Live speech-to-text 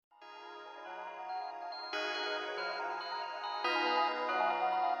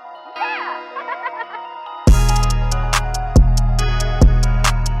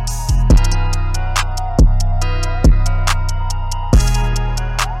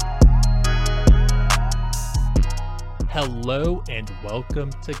Hello and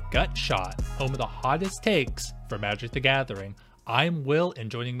welcome to Gutshot, home of the hottest takes for Magic the Gathering. I'm Will, and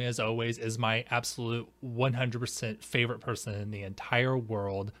joining me as always is my absolute 100% favorite person in the entire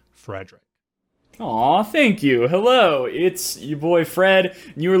world, Frederick. Aw, thank you. Hello, it's your boy Fred,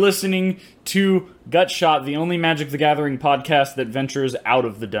 and you are listening to Gutshot, the only Magic the Gathering podcast that ventures out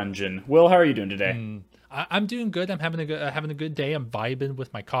of the dungeon. Will, how are you doing today? I'm doing good. I'm having a good day. I'm vibing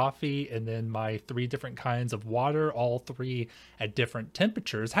with my coffee and then my 3 different kinds of water, all 3 at different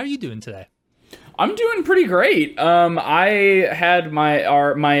temperatures. How are you doing today? I'm doing pretty great. I had my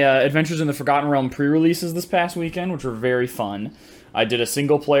Adventures in the Forgotten Realm pre-releases this past weekend, which were very fun. I did a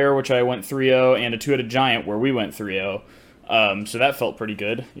single player, which I went 3-0, and a 2-headed giant, where we went 3-0. So that felt pretty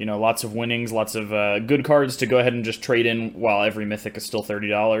good. You know, lots of winnings, lots of good cards to go ahead and just trade in while every mythic is still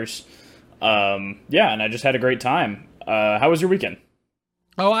 $30. Yeah, and I just had a great time. How was your weekend?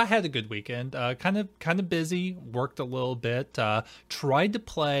 Oh, I had a good weekend. Kind of busy. Worked a little bit. Tried to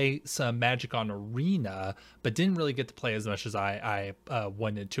play some Magic on Arena, but didn't really get to play as much as I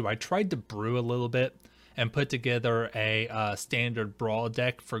wanted to. I tried to brew a little bit and put together a standard Brawl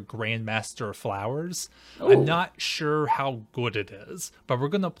deck for Grandmaster Flowers. Ooh. I'm not sure how good it is, but we're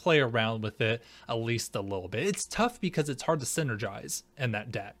going to play around with it at least a little bit. It's tough because it's hard to synergize in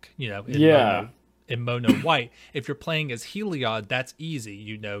that deck, in mono white. If you're playing as Heliod, that's easy.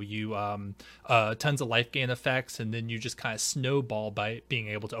 You tons of life gain effects, and then you just kind of snowball by being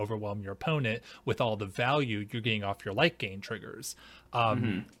able to overwhelm your opponent with all the value you're getting off your life gain triggers.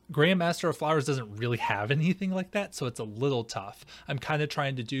 Grandmaster of Flowers doesn't really have anything like that, so it's a little tough. I'm kind of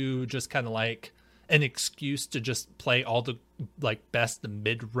trying to do just kind of like an excuse to just play all the best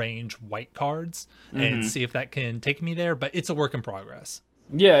mid-range white cards and see if that can take me there, but it's a work in progress.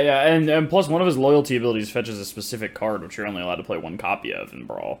 Yeah, and plus one of his loyalty abilities fetches a specific card, which you're only allowed to play 1 copy of in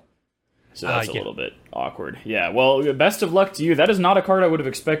Brawl. So that's a little bit awkward. Yeah, well, best of luck to you. That is not a card I would have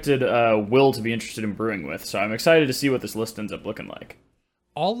expected Will to be interested in brewing with, so I'm excited to see what this list ends up looking like.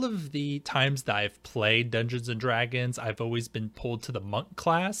 All of the times that I've played Dungeons & Dragons, I've always been pulled to the monk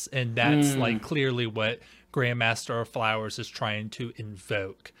class, and that's clearly what Grandmaster of Flowers is trying to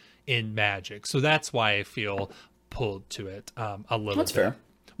invoke in Magic. So that's why I feel pulled to it a little That's bit. fair.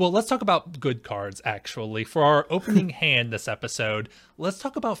 Well, let's talk about good cards, actually. For our opening hand this episode, let's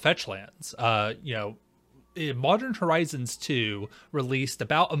talk about fetch lands. Modern Horizons 2 released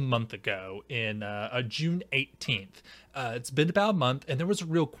about a month ago in June 18th. It's been about a month, and there was a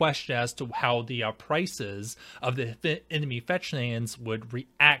real question as to how the prices of the enemy fetch lands would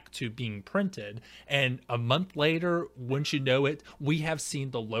react to being printed. And a month later, wouldn't you know it, we have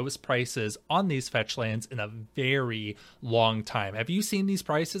seen the lowest prices on these fetch lands in a very long time. Have you seen these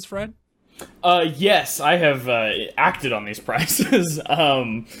prices, Fred? Yes, I have acted on these prices.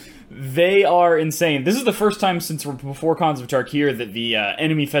 They are insane. This is the first time since before Khans of Tarkir that the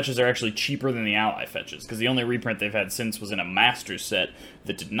enemy fetches are actually cheaper than the ally fetches, because the only reprint they've had since was in a Masters set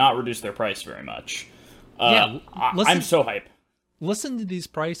that did not reduce their price very much. I'm so hype. Listen to these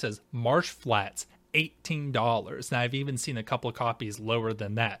prices. Marsh Flats, $18. Now, I've even seen a couple of copies lower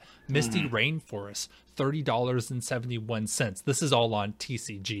than that. Misty Rainforest, $30.71. This is all on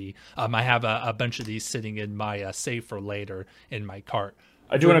TCG. I have a bunch of these sitting in my save for later in my cart.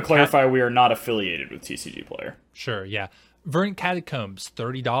 I do want to clarify we are not affiliated with TCG Player. Sure, yeah. Verdant Catacombs,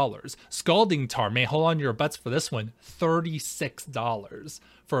 $30. Scalding Tar, man, hold on to your butts for this one. $36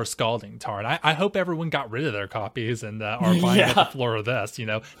 for a Scalding Tar. And I hope everyone got rid of their copies and are buying at the floor of this.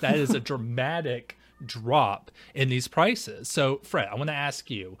 That is a dramatic drop in these prices. So, Fred, I want to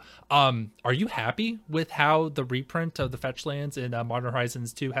ask you, are you happy with how the reprint of the fetch lands in Modern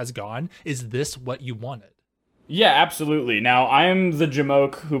Horizons 2 has gone? Is this what you wanted? Yeah, absolutely. Now, I'm the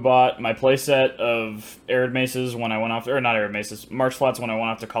Jamoke who bought my playset of Arid Maces when I went off, or not Arid Maces, Marsh Flats when I went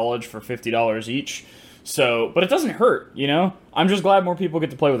off to college for $50 each. So, but it doesn't hurt, I'm just glad more people get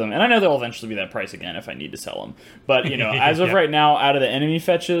to play with them. And I know they'll eventually be that price again if I need to sell them. But, as of right now, out of the enemy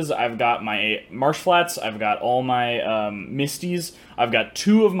fetches, I've got my Marsh Flats, I've got all my Misties, I've got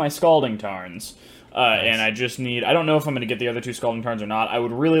 2 of my Scalding Tarns. Nice. And I just need... I don't know if I'm going to get the other 2 Scalding Tarns or not. I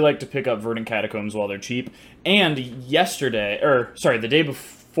would really like to pick up Verdant Catacombs while they're cheap. And the day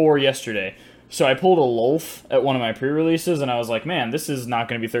before yesterday, so I pulled a Lolth at one of my pre-releases, and I was like, man, this is not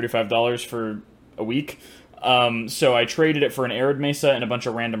going to be $35 for a week. So I traded it for an Arid Mesa and a bunch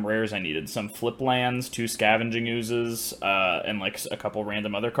of random rares I needed. Some Flip Lands, 2 Scavenging Oozes, and a couple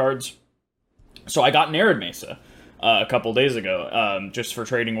random other cards. So I got an Arid Mesa a couple days ago, just for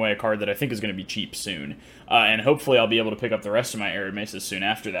trading away a card that I think is going to be cheap soon. And hopefully I'll be able to pick up the rest of my Arid Mesas soon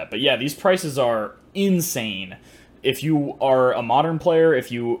after that. But yeah, these prices are insane. if you are a Modern player,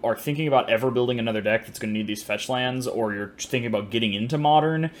 if you are thinking about ever building another deck that's going to need these fetch lands, or you're thinking about getting into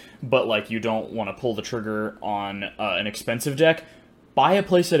Modern, but like you don't want to pull the trigger on an expensive deck, buy a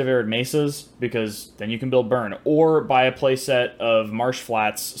playset of Arid Mesas, because then you can build Burn, or buy a playset of Marsh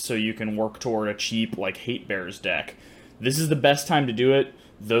Flats so you can work toward a cheap like Hate Bears deck. This is the best time to do it.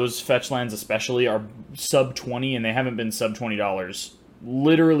 Those fetch lands especially are sub 20, and they haven't been sub $20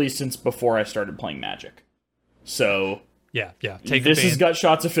 literally since before I started playing Magic. So yeah. This is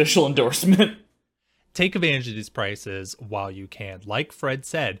Gutshot's official endorsement. Take advantage of these prices while you can. Like Fred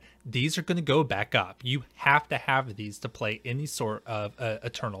said, these are going to go back up. You have to have these to play any sort of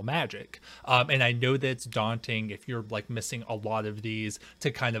Eternal Magic. And I know that it's daunting if you're like missing a lot of these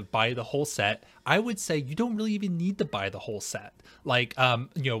to kind of buy the whole set. I would say you don't really even need to buy the whole set. Like,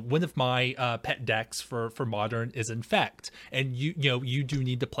 one of my pet decks for Modern is Infect, and you do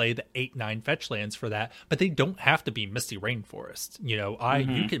need to play the 8-9 fetch lands for that, but they don't have to be Misty Rainforest.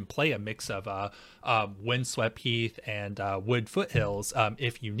 You can play a mix of Windswept Heath and Wood Foothills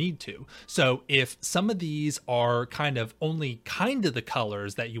if you need to. So if some of these are kind of only kind of the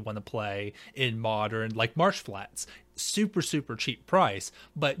colors that you want to play in Modern, like Marsh Flats, super cheap price,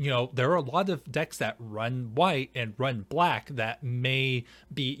 but there are a lot of decks that run white and run black that may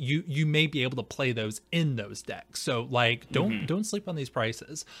be you may be able to play those in those decks. So like don't sleep on these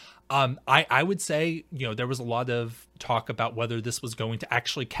prices. I would say there was a lot of talk about whether this was going to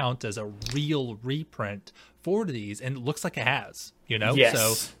actually count as a real reprint for these, and it looks like it has. Yes.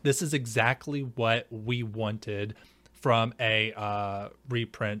 So this is exactly what we wanted from a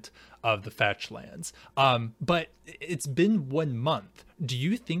reprint of the fetch lands. But it's been 1 month. Do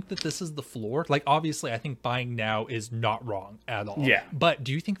you think that this is the floor? Like, obviously, I think buying now is not wrong at all. Yeah. But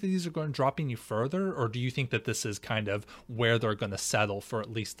do you think that these are going to drop any further, or do you think that this is kind of where they're going to settle for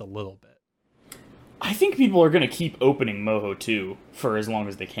at least a little bit? I think people are going to keep opening Moho 2 for as long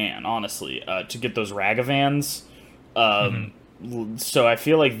as they can, honestly, to get those Ragavans. So I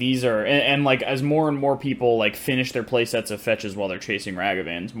feel like these are, and like as more and more people like finish their playsets of fetches while they're chasing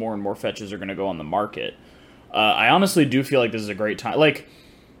Ragavans, more and more fetches are going to go on the market. I honestly do feel like this is a great time. Like,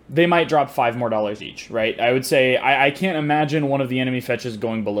 they might drop $5 more each, right? I would say I can't imagine one of the enemy fetches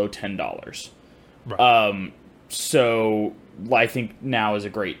going below $10. Right. So I think now is a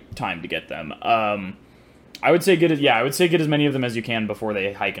great time to get them. I would say get as many of them as you can before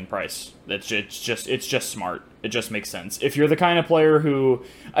they hike in price. It's just smart. It just makes sense. If you're the kind of player who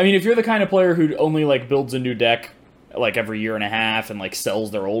only like builds a new deck like every year and a half and like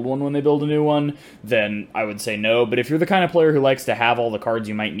sells their old one when they build a new one, then I would say no. But if you're the kind of player who likes to have all the cards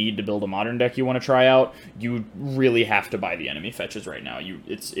you might need to build a Modern deck you want to try out, you really have to buy the enemy fetches right now.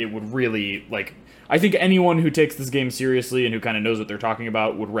 It would really, like, I think anyone who takes this game seriously and who kind of knows what they're talking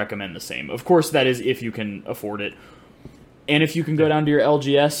about would recommend the same. Of course, that is if you can afford it. And if you can go down to your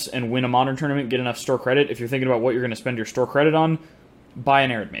LGS and win a Modern tournament, get enough store credit, if you're thinking about what you're going to spend your store credit on, buy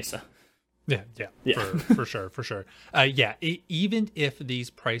an Arid Mesa. Yeah. For sure. Even if these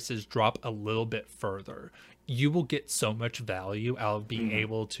prices drop a little bit further, you will get so much value out of being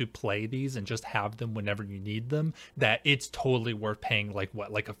able to play these and just have them whenever you need them, that it's totally worth paying like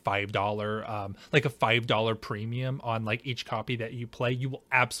a $5 premium on like each copy that you play. You will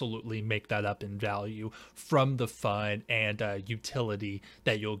absolutely make that up in value from the fun and utility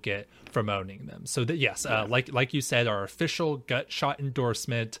that you'll get from owning them. So that yes, like you said, our official Gutshot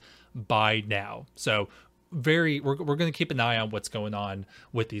endorsement, buy now. So we're going to keep an eye on what's going on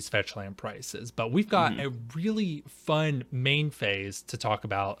with these fetch land prices, but we've got a really fun main phase to talk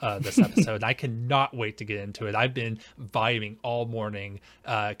about this episode. I cannot wait to get into it. I've been vibing all morning,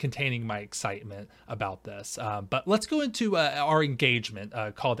 containing my excitement about this, but let's go into our engagement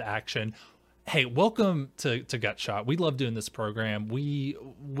call to action. Hey, welcome to Gutshot. We love doing this program. We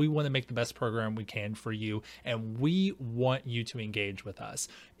want to make the best program we can for you, and we want you to engage with us.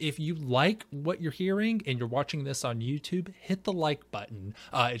 If you like what you're hearing and you're watching this on YouTube, hit the like button.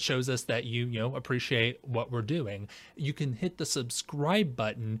 It shows us that you appreciate what we're doing. You can hit the subscribe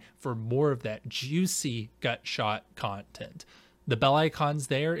button for more of that juicy Gutshot content. The bell icon's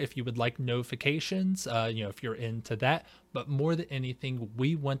there if you would like notifications, if you're into that. But more than anything,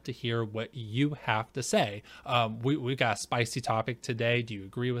 we want to hear what you have to say. We got a spicy topic today. Do you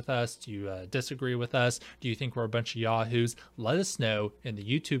agree with us? Do you disagree with us? Do you think we're a bunch of yahoos? Let us know in the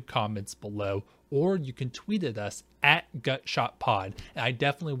YouTube comments below, or you can tweet at us at GutshotPod. And I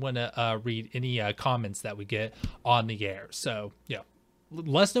definitely want to read any comments that we get on the air. So,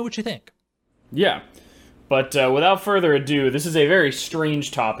 let us know what you think. Yeah. But without further ado, this is a very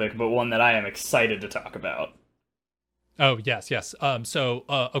strange topic, but one that I am excited to talk about. Oh, yes.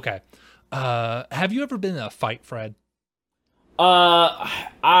 Okay. Have you ever been in a fight, Fred?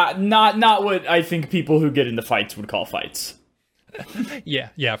 Not what I think people who get into fights would call fights.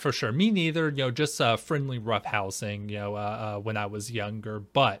 Yeah, for sure. Me neither. Just friendly roughhousing. When I was younger,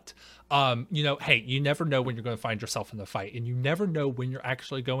 but hey, you never know when you're going to find yourself in the fight, and you never know when you're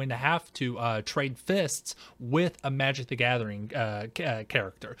actually going to have to trade fists with a Magic the Gathering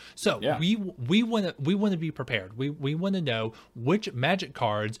character. So yeah. we want to be prepared. We want to know which Magic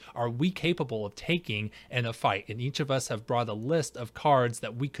cards are we capable of taking in a fight, and each of us have brought a list of cards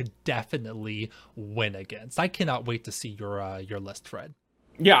that we could definitely win against. I cannot wait to see your list, Fred.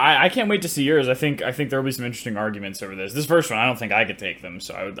 Yeah, I can't wait to see yours. I think there'll be some interesting arguments over this. This first one, I don't think I could take them,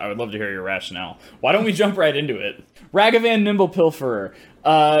 so I would love to hear your rationale. Why don't we jump right into it? Ragavan Nimble Pilferer.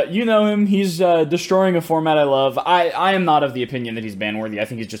 You know him. He's destroying a format I love. I am not of the opinion that he's ban-worthy. I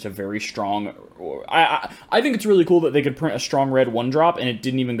think he's just a very strong... I think it's really cool that they could print a strong red 1-drop and it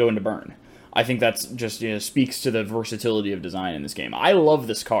didn't even go into burn. I think that's just speaks to the versatility of design in this game. I love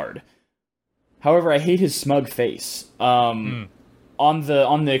this card. However, I hate his smug face. On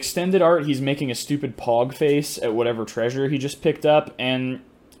the extended art, he's making a stupid pog face at whatever treasure he just picked up, and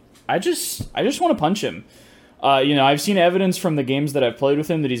I just want to punch him. I've seen evidence from the games that I've played with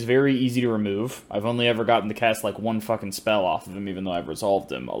him that he's very easy to remove. I've only ever gotten to cast like one fucking spell off of him, even though I've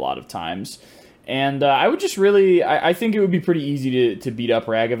resolved him a lot of times. And I would just really... I think it would be pretty easy to beat up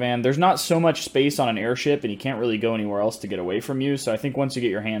Ragavan. There's not so much space on an airship, and he can't really go anywhere else to get away from you, so I think once you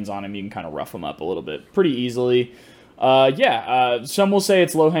get your hands on him, you can kind of rough him up a little bit pretty easily. Some will say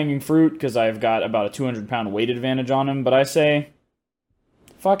it's low-hanging fruit, because I've got about a 200-pound weight advantage on him, but I say,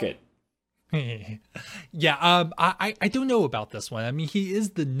 fuck it. Yeah, I don't know about this one. I mean, he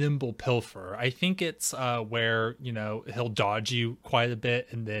is the Nimble Pilferer. I think it's where he'll dodge you quite a bit,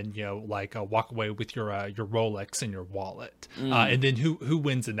 and then walk away with your Rolex and your wallet, and then who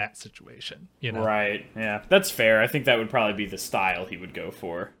wins in that situation? Right? Yeah, that's fair. I think that would probably be the style he would go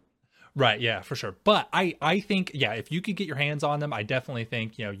for. Right, yeah, for sure. But I think, yeah, if you could get your hands on them, I definitely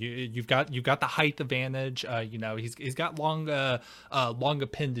think you've got the height advantage. He's got long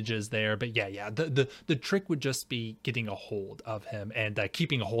appendages there. But yeah, the trick would just be getting a hold of him and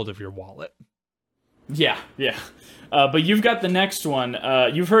keeping a hold of your wallet. Yeah. But you've got the next one.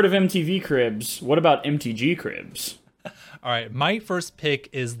 You've heard of MTV Cribs. What about MTG Cribs? All right, my first pick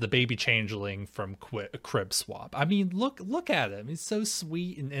is the baby changeling from Crib Swap. I mean, look at him. He's so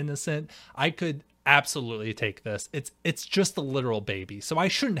sweet and innocent. I could absolutely take this. It's just a literal baby, so I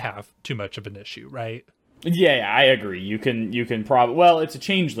shouldn't have too much of an issue, right? Yeah, I agree. You can probably... Well, it's a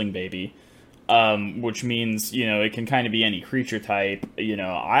changeling baby, which means, it can kind of be any creature type.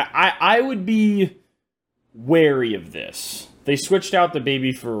 I would be wary of this. They switched out the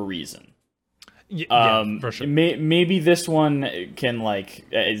baby for a reason. Yeah, for sure. Maybe this one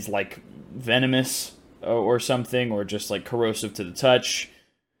is venomous or something, or just corrosive to the touch.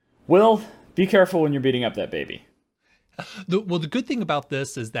 Will, be careful when you're beating up that baby. The good thing about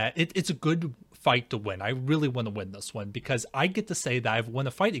this is that it's a good fight to win. I really want to win this one because I get to say that I've won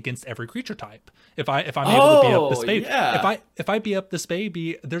a fight against every creature type. If I'm able to beat up this baby, yeah. if I beat up this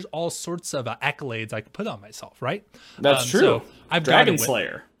baby, there's all sorts of accolades I can put on myself, right? That's true. So I've Dragon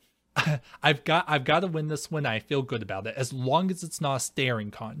Slayer. I've got to win this one. I feel good about it as long as it's not a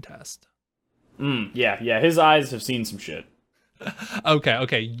staring contest. Yeah. His eyes have seen some shit.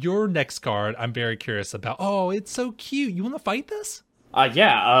 Okay. Your next card, I'm very curious about. Oh, it's so cute. You want to fight this?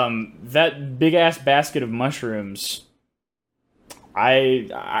 That big ass basket of mushrooms.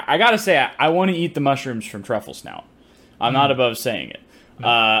 I gotta say, I want to eat the mushrooms from Truffle Snout. I'm not above saying it.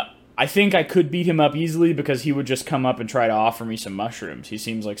 No. I think I could beat him up easily because he would just come up and try to offer me some mushrooms. He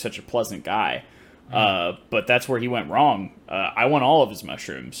seems like such a pleasant guy. But that's where he went wrong. I want all of his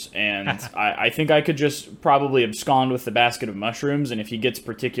mushrooms, and I think I could just probably abscond with the basket of mushrooms, and if he gets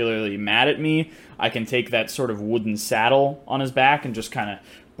particularly mad at me, I can take that sort of wooden saddle on his back and just kind of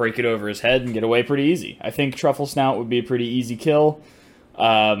break it over his head and get away pretty easy. I think Truffle Snout would be a pretty easy kill.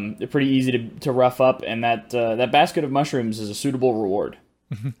 Pretty easy to rough up, and that basket of mushrooms is a suitable reward.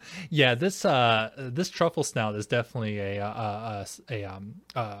 Yeah, this Truffle Snout is definitely an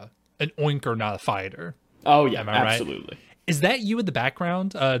oinker, not a fighter. Oh yeah, Right? absolutely. Is that you in the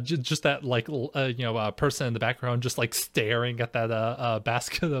background? Just that person in the background, just staring at that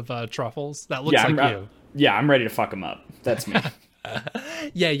basket of truffles. That looks like you. Yeah, I'm ready to fuck him up. That's me.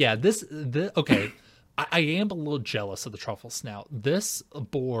 Yeah. Okay. I am a little jealous of the Truffle Snout. This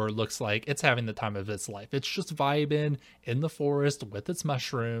boar looks like it's having the time of its life. It's just vibing in the forest with its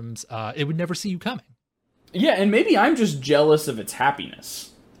mushrooms. It would never see you coming. Yeah, and maybe I'm just jealous of its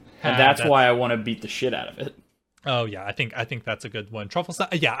happiness. And that's why I want to beat the shit out of it. Oh, yeah, I think that's a good one. Truffle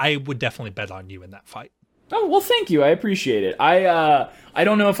Snout, yeah, I would definitely bet on you in that fight. Oh, well, thank you. I appreciate it. I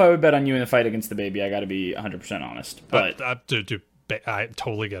don't know if I would bet on you in the fight against the baby. I got to be 100% honest. But Dude, I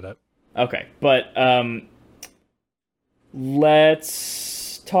totally get it. Okay, but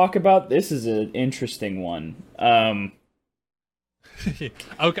let's talk about this. Is an interesting one.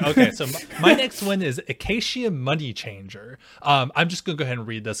 Okay. So my next one is Acacia Money Changer. I'm just gonna go ahead and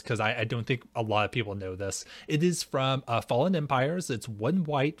read this because I don't think a lot of people know this. It is from Fallen Empires. It's 1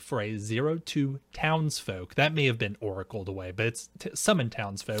 white for a 0/2 townsfolk. That may have been oracled away, but it's summon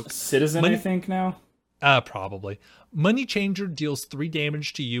townsfolk. Citizen, I think now. Probably. Money Changer deals 3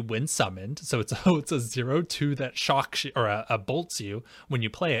 damage to you when summoned. So it's a 0/2 that shocks you or bolts you when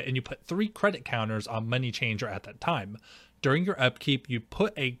you play it, and you put 3 credit counters on Money Changer at that time. During your upkeep, you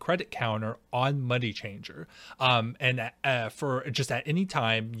put a credit counter on Money Changer. And for just at any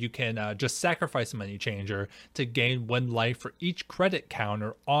time, you can just sacrifice Money Changer to gain 1 life for each credit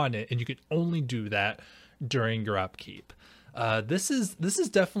counter on it, and you can only do that during your upkeep. This is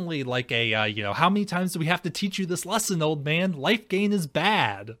definitely like a how many times do we have to teach you this lesson, old man? Life gain is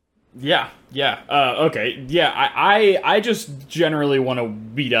bad. Yeah. Okay. Yeah. I just generally want to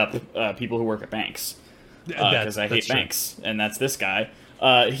beat up people who work at banks because I hate banks, and that's this guy.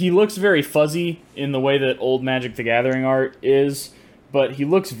 He looks very fuzzy in the way that old Magic the Gathering art is, but he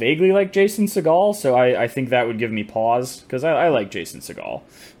looks vaguely like Jason Segel, so I think that would give me pause because I like Jason Segel.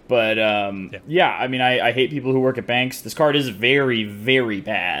 But, yeah, I mean, I hate people who work at banks. This card is very, very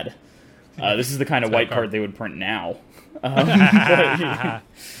bad. This is the kind of white card they would print now.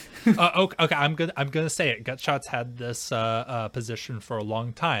 Okay, I'm gonna say it. Gutshots had this position for a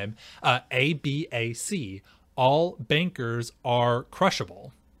long time. ABAC. All bankers are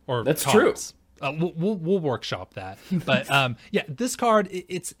crushable. Or that's cards. true. We'll workshop that, but yeah, this card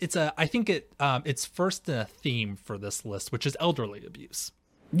I think it's first in a theme for this list, which is elderly abuse.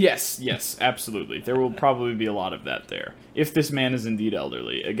 Yes, absolutely. There will probably be a lot of that there. If this man is indeed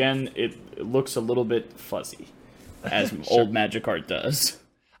elderly. Again, it looks a little bit fuzzy, as sure. Old Magic art does.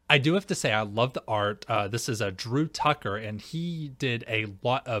 I do have to say, I love the art. This is a Drew Tucker, and he did a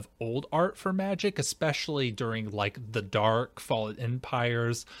lot of old art for Magic, especially during like the Dark Fallen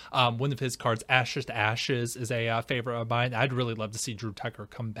Empires. One of his cards, Ashes to Ashes, is a favorite of mine. I'd really love to see Drew Tucker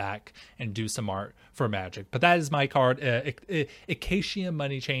come back and do some art for Magic. But that is my card, Acacia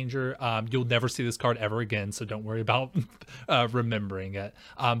Money Changer. You'll never see this card ever again, so don't worry about remembering it.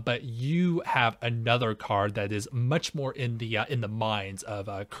 But you have another card that is much more in the minds of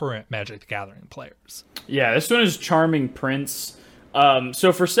current Magic the Gathering players. Yeah, this one is Charming Prince.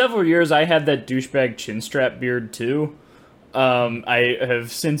 So for several years, I had that douchebag chinstrap beard too. I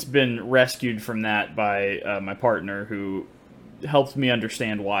have since been rescued from that by my partner, who helped me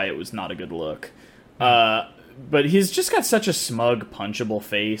understand why it was not a good look. But he's just got such a smug, punchable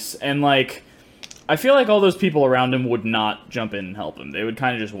face, and like, I feel like all those people around him would not jump in and help him. They would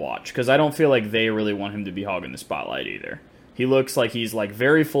kind of just watch, because I don't feel like they really want him to be hogging the spotlight either. He looks like he's like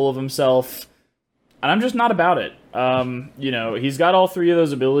very full of himself, and I'm just not about it. He's got all 3 of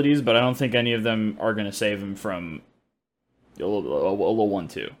those abilities, but I don't think any of them are going to save him from a little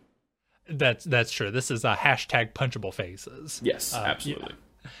 1-2. That's true. This is a hashtag punchable faces. Yes, absolutely.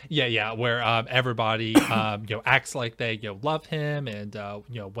 Yeah, where everybody acts like they love him and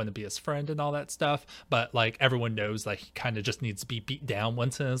want to be his friend and all that stuff, but like everyone knows like he kind of just needs to be beat down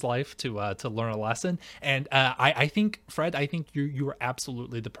once in his life to learn a lesson. And I think, Fred, you are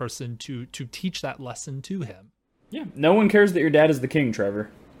absolutely the person to teach that lesson to him. Yeah, no one cares that your dad is the king,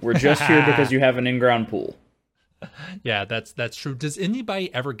 Trevor. We're just here because you have an in-ground pool. Yeah, that's true. Does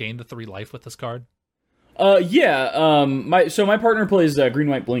anybody ever gain the 3 life with this card? My partner plays Green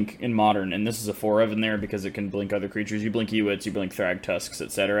White Blink in Modern, and this is a 4 in there because it can blink other creatures. You blink Ewits, you blink Thragtusks,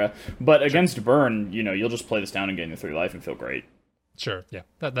 etc. But against Burn, you'll just play this down and gain the 3 life and feel great. Sure, yeah,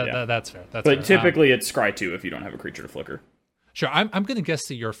 that's fair. But fair. Typically it's Scry 2 if you don't have a creature to flicker. Sure, I'm gonna guess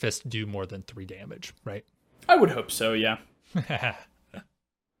that your fists do more than 3 damage, right? I would hope so, yeah.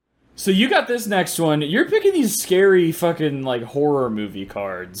 So you got this next one. You're picking these scary fucking like horror movie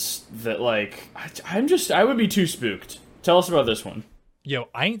cards that like I would be too spooked. Tell us about this one. Yo,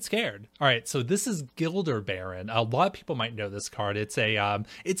 I ain't scared. All right, so this is Gilder Baron. A lot of people might know this card. It's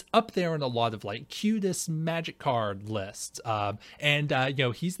it's up there in a lot of like cutest Magic card lists.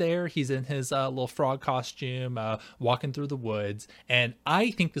 He's there. He's in his little frog costume, walking through the woods, and I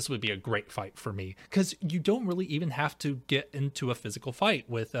think this would be a great fight for me because you don't really even have to get into a physical fight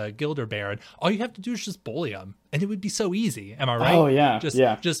with Gilder Baron. All you have to do is just bully him, and it would be so easy. Am I right? Oh yeah,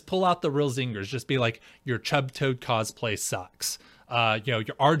 just pull out the real zingers. Just be like, your Chub Toad cosplay sucks. Your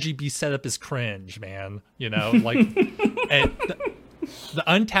RGB setup is cringe, man. And the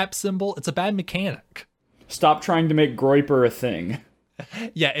untap symbol, it's a bad mechanic. Stop trying to make Groiper a thing.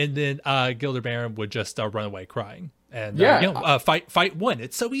 Yeah, and then Gilder Baron would just run away crying. And fight one.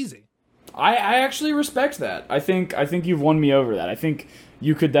 It's so easy. I actually respect that. I think you've won me over that. I think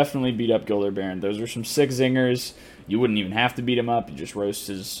you could definitely beat up Gilder Baron. Those are some sick zingers. You wouldn't even have to beat him up. You just roast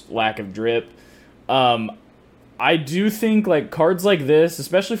his lack of drip. I do think like cards like this,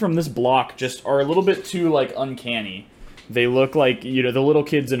 especially from this block, just are a little bit too like uncanny. They look like, you know, the little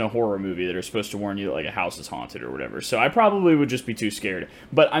kids in a horror movie that are supposed to warn you that like a house is haunted or whatever. So I probably would just be too scared.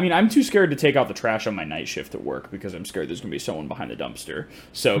 But I mean, I'm too scared to take out the trash on my night shift at work because I'm scared there's going to be someone behind the dumpster.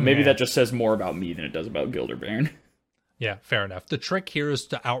 So maybe that just says more about me than it does about Gilder Baron. Yeah, fair enough. The trick here is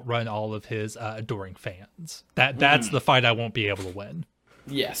to outrun all of his adoring fans. That's the fight I won't be able to win.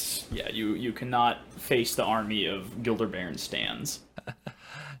 Yes. Yeah, you cannot face the army of Gilder Baron stands.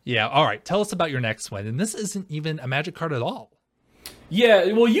 Yeah, all right. Tell us about your next one. And this isn't even a Magic card at all.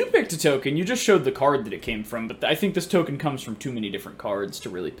 Yeah, well, you picked a token. You just showed the card that it came from, but I think this token comes from too many different cards to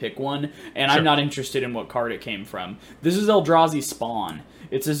really pick one, and sure. I'm not interested in what card it came from. This is Eldrazi Spawn.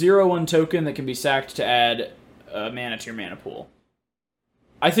 It's a 0/1 token that can be sacked to add mana to your mana pool.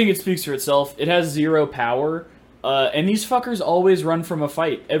 I think it speaks for itself. It has 0 power, and these fuckers always run from a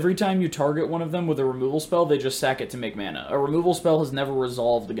fight. Every time you target one of them with a removal spell, they just sack it to make mana. A removal spell has never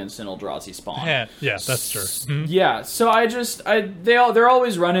resolved against an Eldrazi Spawn. Yeah, that's true. Mm-hmm. Yeah, so they're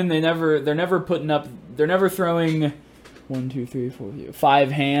always running. They're never throwing 1, 2, 3, 4,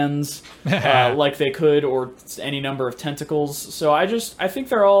 5 hands like they could, or any number of tentacles. So I think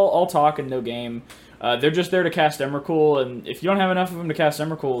they're all talk and no game. They're just there to cast Emrakul, and if you don't have enough of them to cast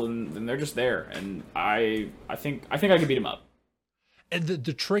Emrakul, then they're just there. And I think I could beat them up. And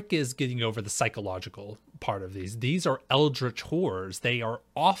the trick is getting over the psychological part of these. These are eldritch horrors. They are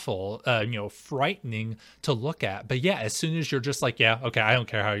awful, frightening to look at. But yeah, as soon as you're just like, yeah, okay, I don't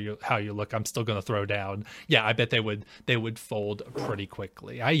care how you look, I'm still gonna throw down. Yeah, I bet they would fold pretty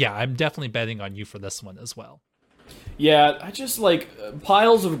quickly. I'm definitely betting on you for this one as well. Yeah, I just like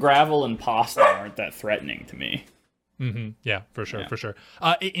piles of gravel and pasta aren't that threatening to me. Mm-hmm. Yeah, for sure.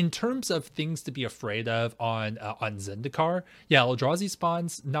 In terms of things to be afraid of on Zendikar, Eldrazi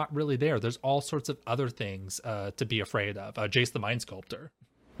Spawn's not really there. There's all sorts of other things to be afraid of. Jace the Mind Sculptor.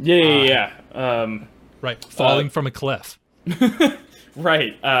 Yeah. Right, falling from a cliff.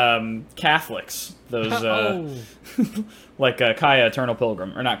 Right. Catholics. Those like Kaya, Eternal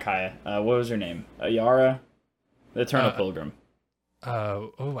Pilgrim, or not Kaya. What was her name? Yara, the Eternal Pilgrim.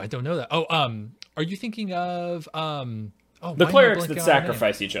 I don't know that. Are you thinking of the clerics that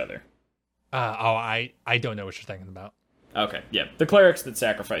sacrifice each other? I don't know what you're thinking about. Okay, yeah, the clerics that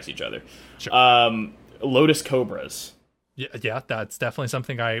sacrifice each other. Sure. Lotus Cobras. Yeah, that's definitely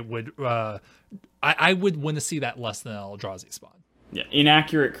something I would I would want to see that less than Eldrazi Spawn. Yeah,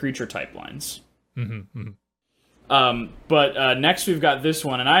 inaccurate creature type lines. Mm-hmm. But next we've got this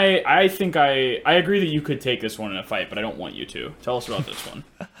one, and I think I agree that you could take this one in a fight, but I don't want you to. Tell us about this one.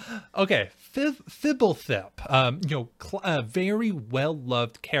 Okay, Fibblethip, a very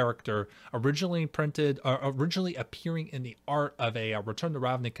well-loved character, originally appearing in the art of a Return to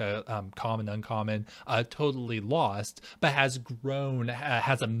Ravnica common, uncommon, totally lost, but has grown,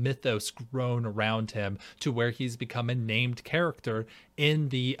 has a mythos grown around him to where he's become a named character in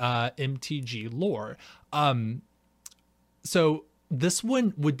the MTG lore. So this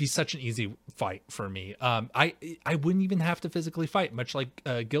one would be such an easy fight for me. I wouldn't even have to physically fight, much like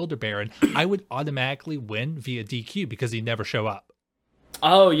Gilder Baron. I would automatically win via DQ because he'd never show up.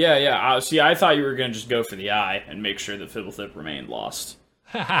 Oh, yeah. See, I thought you were going to just go for the eye and make sure that Fibblethip remained lost.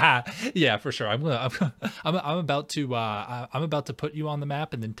 Yeah, for sure. I'm about to put you on the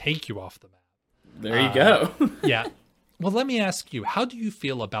map and then take you off the map. There you go. Yeah. Well, let me ask you, how do you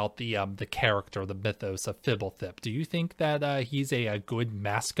feel about the character, the mythos of Fibblethip? Do you think that he's a good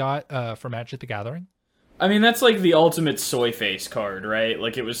mascot for Magic the Gathering? I mean, that's like the ultimate soy face card, right?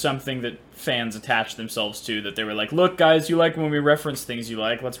 Like, it was something that fans attached themselves to, that they were like, look, guys, you like when we reference things you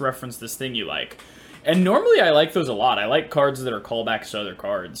like, let's reference this thing you like. And normally I like those a lot. I like cards that are callbacks to other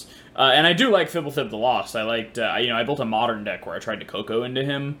cards. And I do like Fibblethip the Lost. I liked, I built a modern deck where I tried to Coco into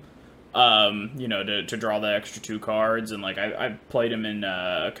him. To draw the extra 2 cards, and like I played him in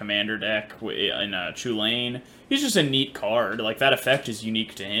a commander deck in Chulane. He's just a neat card. Like, that effect is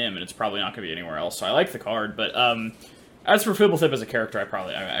unique to him, and it's probably not going to be anywhere else. So I like the card, but as for Fibblethip as a character,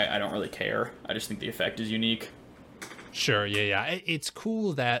 I don't really care. I just think the effect is unique. Sure, yeah. It's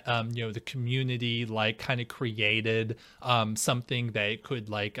cool that the community like kind of created something that it could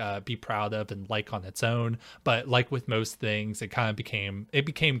like be proud of and like on its own. But like with most things, it kind of became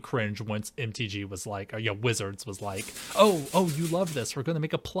cringe once MTG was like, or Wizards was like, oh, you love this. We're gonna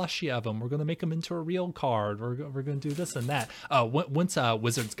make a plushie of them. We're gonna make them into a real card. We're gonna do this and that. Once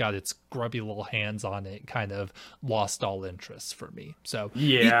Wizards got its grubby little hands on it, kind of lost all interest for me. So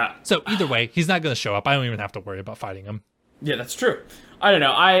yeah. So either way, he's not gonna show up. I don't even have to worry about fighting him. Yeah, that's true. I don't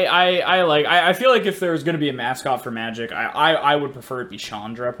know. I feel like if there was going to be a mascot for Magic, I would prefer it be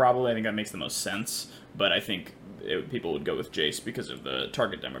Chandra, probably. I think that makes the most sense. But I think people would go with Jace because of the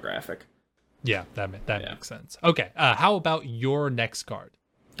target demographic. Yeah, that makes sense. Okay, how about your next card?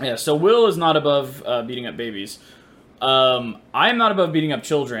 Yeah, so Will is not above beating up babies. I am not above beating up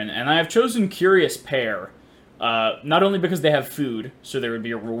children, and I have chosen Curious Pair. Not only because they have food, so there would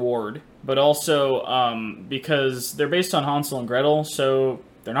be a reward, but also because they're based on Hansel and Gretel, so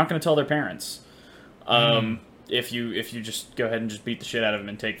they're not going to tell their parents. If you just go ahead and just beat the shit out of them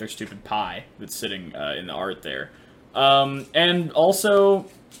and take their stupid pie that's sitting in the art there. And also,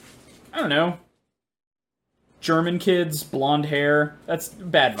 I don't know, German kids, blonde hair, that's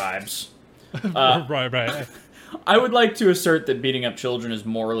bad vibes. Right. I would like to assert that beating up children is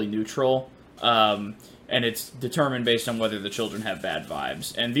morally neutral. And it's determined based on whether the children have bad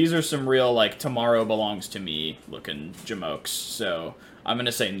vibes. And these are some real, like, tomorrow belongs to me looking jamokes. So I'm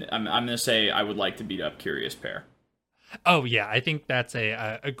gonna say I would like to beat up Curious Pair. Oh yeah, I think that's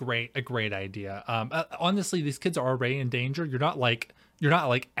a great idea. Honestly, these kids are already in danger. You're not like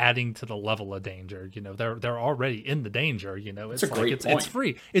adding to the level of danger. They're already in the danger. It's a great point. It's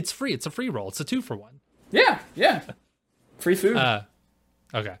free. It's free. It's a free roll. It's a 2-for-1. Yeah. Free food.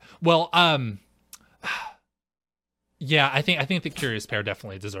 Okay. Well, yeah, I think the Curious Pair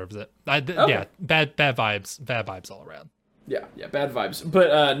definitely deserves it. Okay. Yeah, bad vibes all around. Yeah, bad vibes.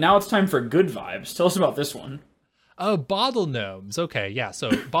 But now it's time for good vibes. Tell us about this one. Bottle Gnomes. Okay, yeah.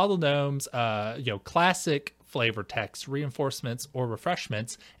 So Bottle Gnomes, classic flavor text, reinforcements or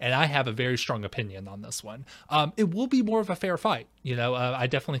refreshments, and I have a very strong opinion on this one. It will be more of a fair fight. I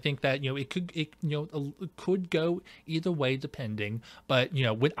definitely think that it could go either way depending. But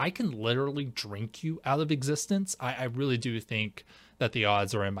when I can literally drink you out of existence, I really do think that the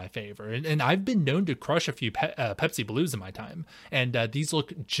odds are in my favor. And I've been known to crush a few Pepsi Blues in my time, and these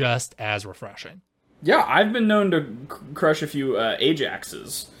look just as refreshing. Yeah, I've been known to crush a few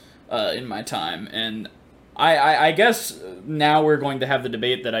Ajaxes in my time, and I guess now we're going to have the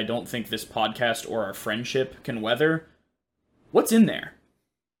debate that I don't think this podcast or our friendship can weather. What's in there?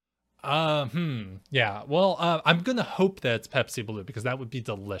 Yeah. Well, I'm gonna hope that it's Pepsi Blue because that would be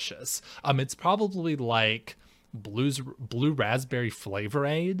delicious. It's probably like blue raspberry flavor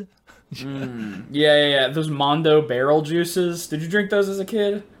aid. Yeah. Those Mondo barrel juices. Did you drink those as a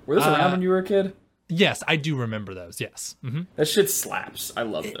kid? Were those around when you were a kid? Yes, I do remember those. Yes. Mm-hmm. That shit slaps. I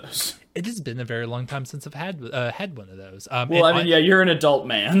love those. It has been a very long time since I've had one of those. You're an adult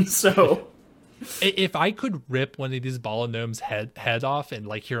man, so if I could rip one of these Ball of Gnomes head off and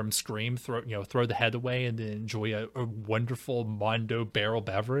like hear him scream, throw the head away, and then enjoy a wonderful Mondo barrel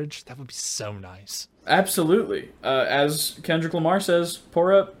beverage, that would be so nice. Absolutely. As Kendrick Lamar says,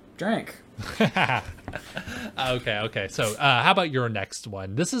 pour up, drink. Okay. So, how about your next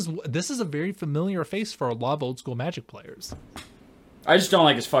one? This is a very familiar face for a lot of old school Magic players. I just don't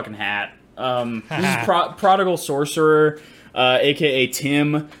like his fucking hat. This is Prodigal Sorcerer, aka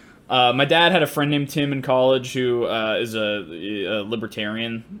Tim. My dad had a friend named Tim in college who is a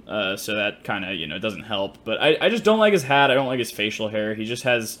libertarian, so that kind of doesn't help. But I just don't like his hat. I don't like his facial hair. He just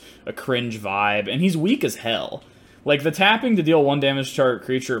has a cringe vibe, and he's weak as hell. Like, the tapping to deal 1 damage to target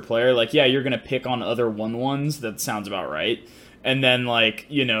creature or player, like, yeah, you're gonna pick on other 1/1s, that sounds about right. And then, like,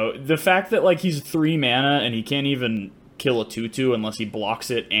 the fact that, like, he's 3 mana and he can't even kill a 2/2 unless he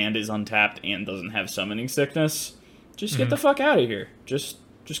blocks it and is untapped and doesn't have summoning sickness, just get the fuck out of here. Just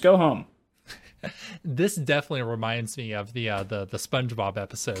go home. This definitely reminds me of the SpongeBob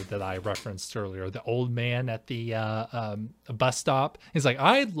episode that I referenced earlier. The old man at the bus stop. He's like,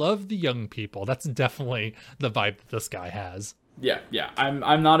 I love the young people. That's definitely the vibe that this guy has. Yeah.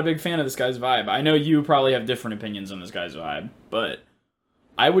 I'm not a big fan of this guy's vibe. I know you probably have different opinions on this guy's vibe, but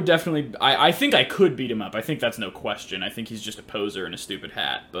I would definitely... I think I could beat him up. I think that's no question. I think he's just a poser in a stupid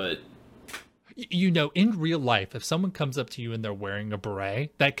hat, but... In real life, if someone comes up to you and they're wearing a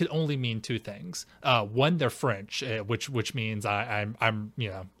beret, that could only mean two things. One, they're French, which means I'm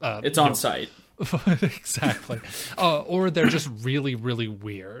it's on site. Exactly. Or they're just really, really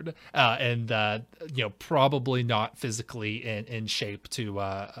weird, and probably not physically in shape to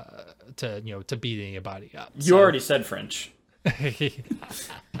beat anybody up. You already said French.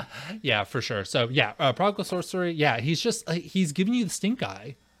 Yeah, for sure. So yeah, Prodigal Sorcery. Yeah, he's giving you the stink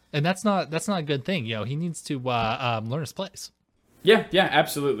eye. And that's not a good thing. He needs to learn his place. Yeah,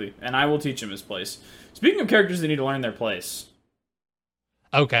 absolutely. And I will teach him his place. Speaking of characters that need to learn their place.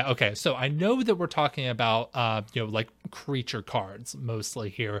 Okay. So I know that we're talking about like creature cards mostly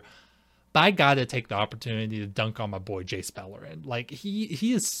here, but I gotta take the opportunity to dunk on my boy Jace Beleren. Like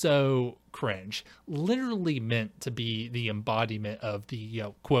he is so cringe, literally meant to be the embodiment of the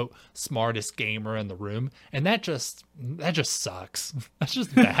quote smartest gamer in the room, and that just sucks. That's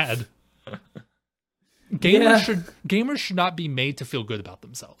just bad. Gamers should not be made to feel good about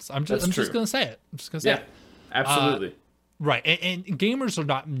themselves. I'm just gonna say it. Yeah, absolutely. Right, and gamers are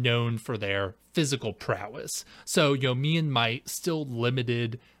not known for their physical prowess. So me and my still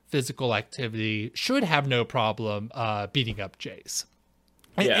limited physical activity should have no problem beating up Jace.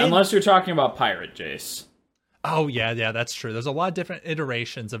 Unless you're talking about Pirate Jace. Oh, yeah, that's true. There's a lot of different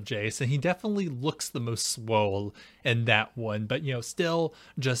iterations of Jace, and he definitely looks the most swole in that one, but, still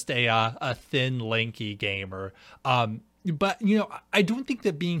just a thin, lanky gamer. But, I don't think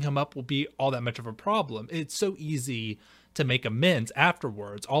that beating him up will be all that much of a problem. It's so easy to make amends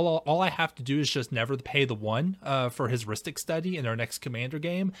afterwards. All I have to do is just never pay the one for his Rhystic study in our next Commander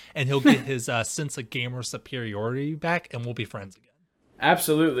game, and he'll get his sense of gamer superiority back, and we'll be friends again.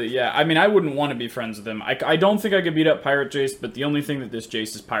 Absolutely, yeah. I mean, I wouldn't want to be friends with him. I don't think I could beat up Pirate Jace, but the only thing that this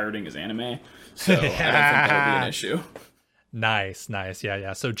Jace is pirating is anime, so I don't think that would be an issue. Nice,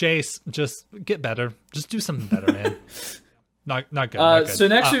 yeah. So Jace, just get better. Just do something better, man. Not good. So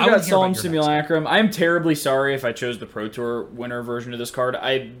next we've got Solemn Simulacrum. I'm terribly sorry if I chose the Pro Tour winner version of this card.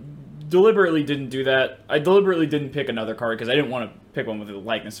 I deliberately didn't do that. I deliberately didn't pick another card because I didn't want to pick one with the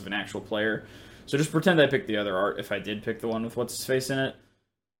likeness of an actual player. So just pretend I picked the other art if I did pick the one with what's-his-face in it.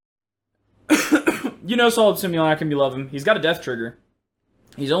 Solemn Simulacrum, you love him. He's got a death trigger.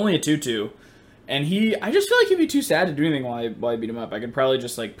 He's only a 2/2. And I just feel like he'd be too sad to do anything while I beat him up. I could probably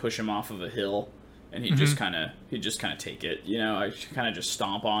just push him off of a hill. And he'd just kind of take it, I kind of just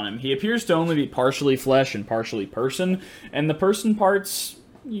stomp on him. He appears to only be partially flesh and partially person, and the person parts,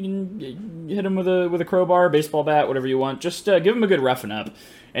 you can hit him with a crowbar, baseball bat, whatever you want. Just give him a good roughing up,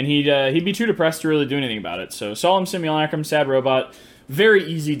 and he'd be too depressed to really do anything about it. So Solemn Simulacrum, sad robot, very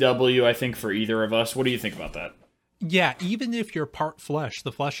easy W, I think, for either of us. What do you think about that? Yeah, even if you're part flesh,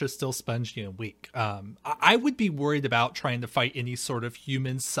 the flesh is still spongy and weak. I would be worried about trying to fight any sort of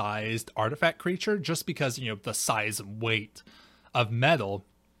human-sized artifact creature just because, the size and weight of metal.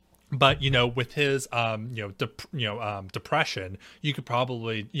 But, with his, depression, you could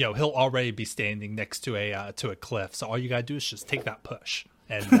probably, he'll already be standing next to a cliff. So all you gotta do is just take that push,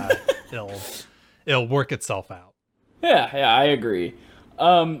 and it'll work itself out. Yeah, I agree.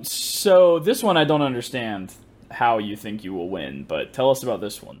 So this one I don't understand how you think you will win, but tell us about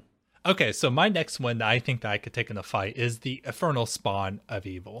this one. Okay, so my next one that I think that I could take in a fight is the Infernal Spawn of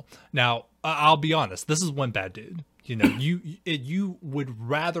Evil. Now, I'll be honest, this is one bad dude. You would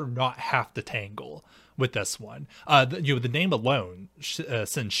rather not have to tangle with this one. The name alone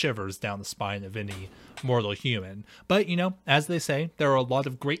sends shivers down the spine of any mortal human. But, as they say, there are a lot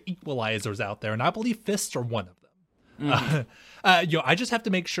of great equalizers out there, and I believe fists are one of them. I just have to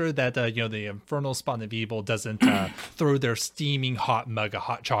make sure that the Infernal Spawn of Evil doesn't throw their steaming hot mug of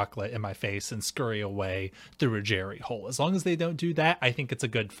hot chocolate in my face and scurry away through a jerry hole. As long as they don't do that, I think it's a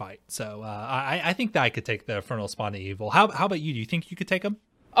good fight. So I think that I could take the Infernal Spawn of Evil. How about you? Do you think you could take him?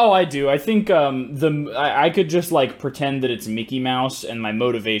 Oh, I do. I think I could just pretend that it's Mickey Mouse, and my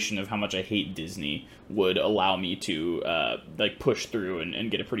motivation of how much I hate Disney would allow me to push through and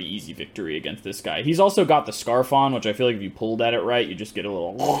get a pretty easy victory against this guy. He's also got the scarf on, which I feel like if you pulled at it right, you just get a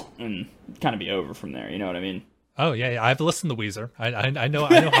little and kind of be over from there. You know what I mean? Oh yeah. I've listened to Weezer. I know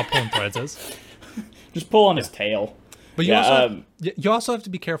how pulling threads is. Just pull on his tail. But you also have to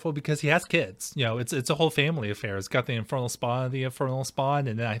be careful because he has kids. It's a whole family affair. It's got the Infernal Spawn,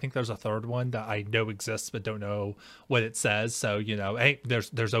 and then I think there's a third one that I know exists but don't know what it says. So hey,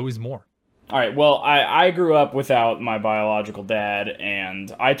 there's always more. All right. Well, I grew up without my biological dad,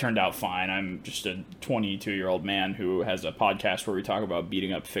 and I turned out fine. I'm just a 22-year-old man who has a podcast where we talk about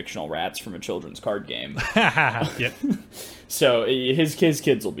beating up fictional rats from a children's card game. Yep. So his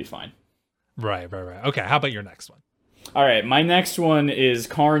kids will be fine. Right. Okay. How about your next one? All right, my next one is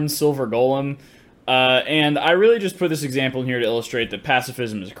Karn's Silver Golem. And I really just put this example in here to illustrate that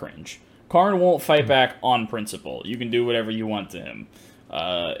pacifism is cringe. Karn won't fight back on principle. You can do whatever you want to him.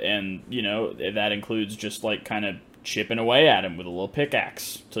 And, you know, that includes just, like, kind of chipping away at him with a little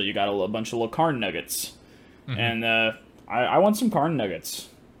pickaxe till you got a bunch of little Karn nuggets. Mm-hmm. And I want some Karn nuggets.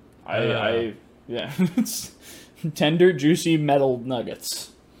 Yeah, it's tender, juicy metal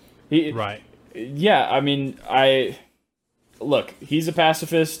nuggets. Right. Yeah, I mean, look, he's a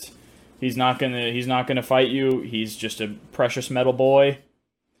pacifist. He's not gonna fight you. He's just a precious metal boy.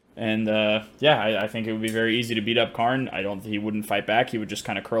 And I think it would be very easy to beat up Karn. He wouldn't fight back. He would just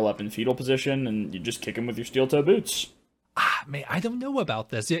kind of curl up in fetal position, and you just kick him with your steel toe boots. Man, I don't know about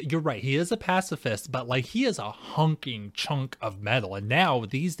this. Yeah, you're right. He is a pacifist, but like he is a hunking chunk of metal, and now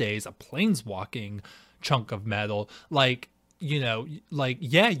these days a planeswalking chunk of metal. Like, you know, like,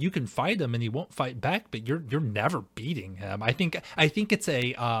 yeah, you can fight him and he won't fight back, but you're never beating him. I think it's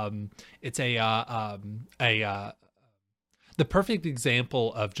the perfect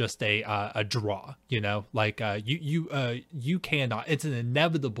example of just a draw, you know, like you cannot, it's an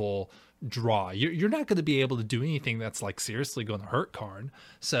inevitable draw. You're not going to be able to do anything that's like seriously going to hurt Karn.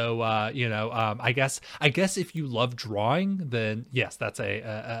 So I guess if you love drawing, then yes, that's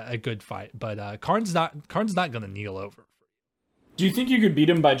a good fight. But Karn's not going to kneel over. Do you think you could beat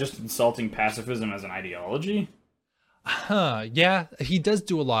him by just insulting pacifism as an ideology? Yeah, he does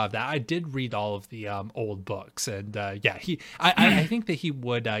do a lot of that. I did read all of the old books, and I think that he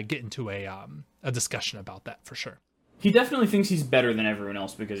would get into a discussion about that for sure. He definitely thinks he's better than everyone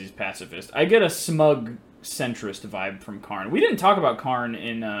else because he's pacifist. I get a smug centrist vibe from Karn. We didn't talk about Karn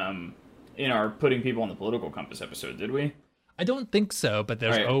in our putting people on the political compass episode, did we? I don't think so, but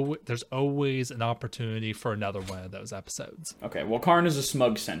there's always an opportunity for another one of those episodes. Okay, well, Karn is a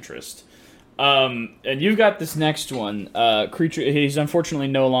smug centrist. And you've got this next one. Creature. He's unfortunately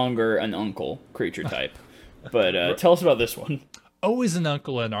no longer an uncle creature type. But tell us about this one. Always an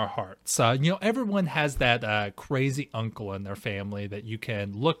uncle in our hearts. Everyone has that crazy uncle in their family that you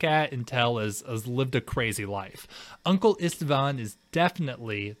can look at and tell has lived a crazy life. Uncle Istvan is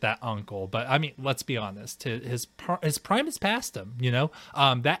definitely that uncle, but I mean, let's be honest. His prime is past him.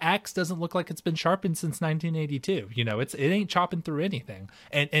 That axe doesn't look like it's been sharpened since 1982. It ain't chopping through anything.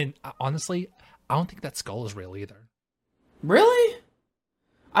 And honestly, I don't think that skull is real either. Really?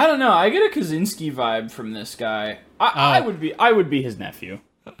 I don't know. I get a Kaczynski vibe from this guy. I would be his nephew.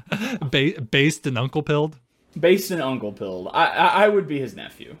 Based in Uncle Pilled? Based in Uncle Pilled. I would be his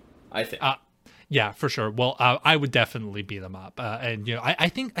nephew, I think. Yeah, for sure. Well, I would definitely beat him up. I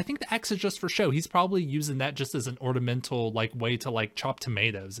think the axe is just for show. He's probably using that just as an ornamental way to chop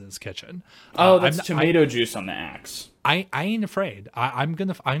tomatoes in his kitchen. That's tomato juice on the axe. I ain't afraid. I'm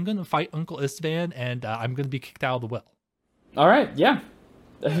gonna fight Uncle Istvan, and I'm gonna be kicked out of the will. All right, yeah.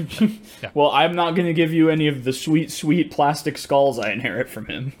 Yeah. Well, I'm not going to give you any of the sweet plastic skulls I inherit from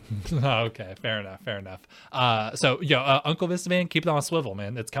him. Okay, fair enough. Uncle Vistavan, keep it on a swivel,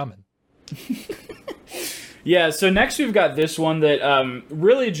 man. It's coming. Yeah, so next we've got this one that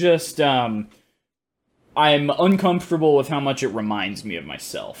really just I'm uncomfortable with how much it reminds me of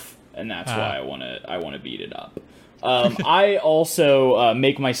myself, and that's why I want to beat it up. I also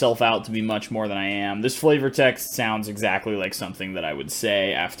make myself out to be much more than I am. This flavor text sounds exactly like something that I would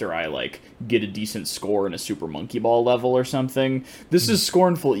say after I get a decent score in a Super Monkey Ball level or something. This is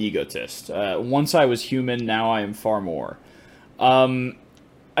Scornful Egotist. Once I was human, now I am far more.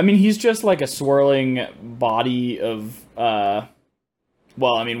 He's just like a swirling body of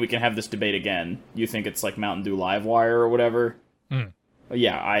we can have this debate again. You think it's like Mountain Dew Livewire or whatever?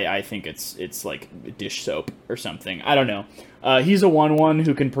 Yeah, I think it's like dish soap or something. I don't know. He's a 1/1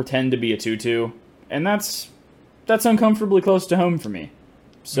 who can pretend to be a 2/2, and that's uncomfortably close to home for me.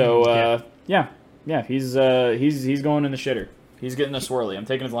 So yeah, he's going in the shitter. He's getting a swirly. I'm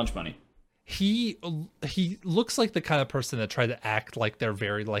taking his lunch money. He looks like the kind of person that try to act like they're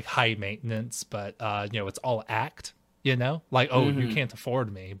very high maintenance, but it's all act. You can't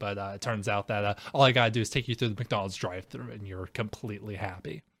afford me, but it turns out that all I gotta do is take you through the McDonald's drive-thru, and you're completely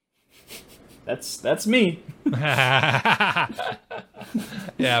happy. That's me.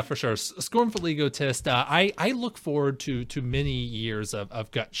 Yeah, for sure. Scornful Egotist. I look forward to many years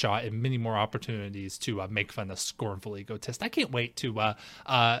of Gut Shot and many more opportunities to make fun of Scornful Egotist. I can't wait to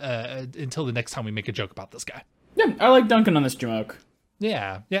until the next time we make a joke about this guy. Yeah, I like dunking on this Jamoke.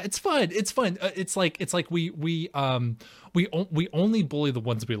 Yeah, it's fun. It's fun. It's like we only bully the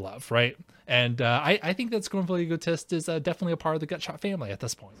ones we love, right? And I think that Scornful Egotist is definitely a part of the Gutshot family at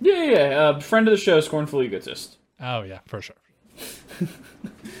this point. Yeah. Friend of the show, Scornful Egotist. Oh yeah, for sure.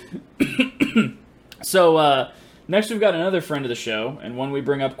 So Next, we've got another friend of the show, and one we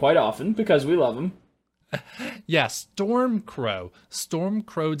bring up quite often because we love him. Yeah, Stormcrow.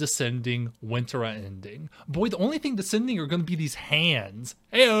 Stormcrow descending, winter ending. Boy, the only thing descending are going to be these hands.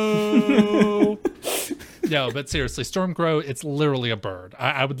 Heyo! No, but seriously, Stormcrow, it's literally a bird.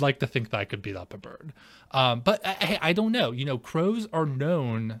 I would like to think that I could beat up a bird. But hey, I don't know. You know, crows are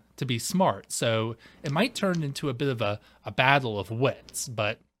known to be smart, so it might turn into a bit of a battle of wits.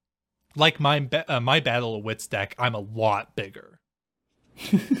 But like my battle of wits deck, I'm a lot bigger.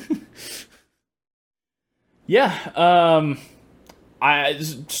 Yeah,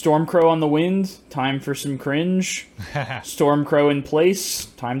 Stormcrow on the wind, time for some cringe. Stormcrow in place,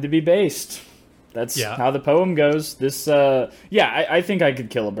 time to be based. That's how the poem goes. This, I think I could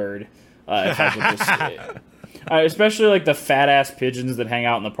kill a bird if I could just. Especially like the fat ass pigeons that hang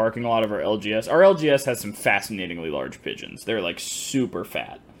out in the parking lot of our LGS. Our LGS has some fascinatingly large pigeons. They're like super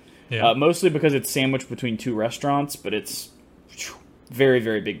fat. Yeah. Mostly because it's sandwiched between two restaurants, but it's very,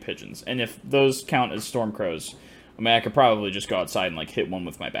 very big pigeons. And if those count as Stormcrows, I mean, I could probably just go outside and like hit one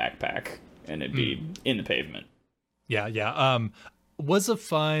with my backpack and it'd be in the pavement. Yeah. Was a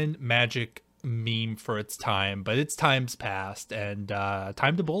fun Magic meme for its time, but its time's passed and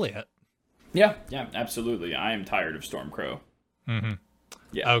time to bully it. Yeah, absolutely. I am tired of Stormcrow. Mm-hmm.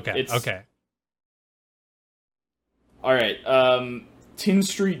 Yeah. Okay. All right. Tin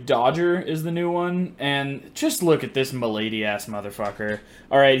Street Dodger is the new one, and just look at this milady-ass motherfucker.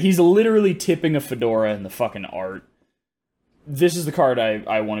 Alright, he's literally tipping a fedora in the fucking art. This is the card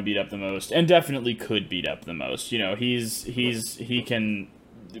I want to beat up the most, and definitely could beat up the most. You know, he can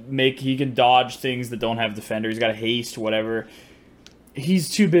dodge things that don't have defender, he's got a haste, whatever. He's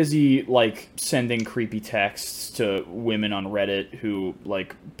too busy, like, sending creepy texts to women on Reddit who,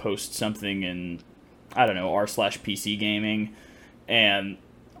 like, post something in, I don't know, r/PC gaming. And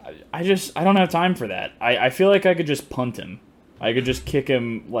I don't have time for that. I feel like I could just punt him. I could just kick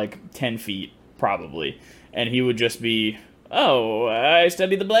him like 10 feet, probably. And he would just be, oh, I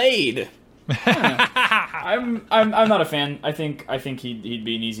studied the blade. I'm not a fan. I think he'd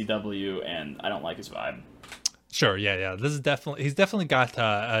be an easy W, and I don't like his vibe. Sure, yeah. He's definitely got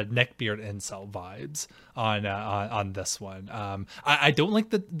neckbeard incel vibes on this one. I don't like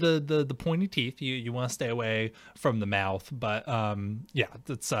the pointy teeth. You want to stay away from the mouth, but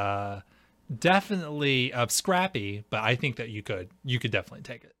it's definitely scrappy. But I think that you could definitely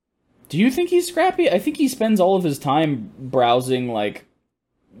take it. Do you think he's scrappy? I think he spends all of his time browsing like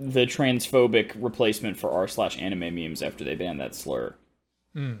the transphobic replacement for r/anime memes after they banned that slur.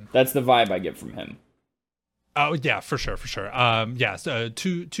 That's the vibe I get from him. Oh yeah, for sure. So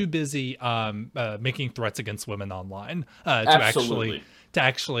too busy making threats against women online to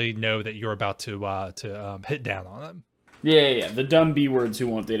actually know that you're about to hit down on them. Yeah. The dumb B words who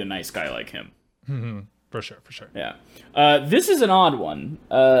won't date a nice guy like him. Mm-hmm. For sure. Yeah. This is an odd one.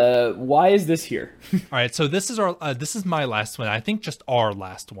 Why is this here? All right. So this is my last one. I think just our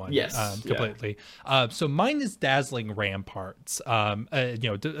last one. Yes. Completely. Yeah. So mine is Dazzling Ramparts.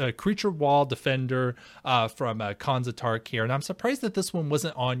 A creature wall defender from Kanzatark here, and I'm surprised that this one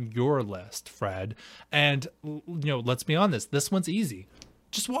wasn't on your list, Fred. And let's be honest, this one's easy.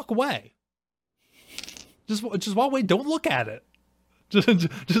 Just walk away. Just walk away. Don't look at it.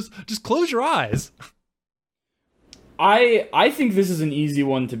 Just close your eyes. I think this is an easy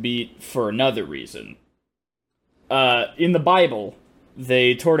one to beat for another reason. In the Bible,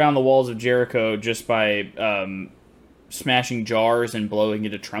 they tore down the walls of Jericho just by smashing jars and blowing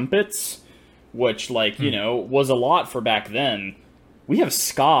into trumpets, which, was a lot for back then. We have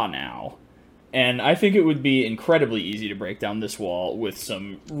ska now, and I think it would be incredibly easy to break down this wall with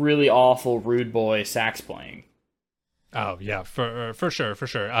some really awful rude boy sax playing. Oh yeah, for sure.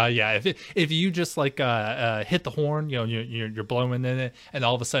 If you just hit the horn, you're blowing in it, and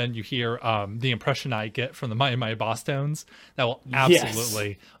all of a sudden you hear the impression I get from the My Boss tones, that will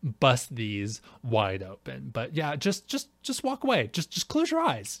absolutely bust these wide open. But yeah, just walk away. Just close your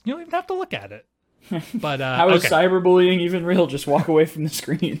eyes. You don't even have to look at it. But how is cyberbullying even real? Just walk away from the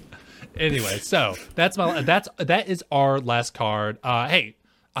screen. Anyway, so that is our last card. Hey,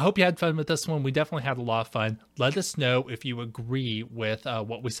 I hope you had fun with this one. We definitely had a lot of fun. Let us know if you agree with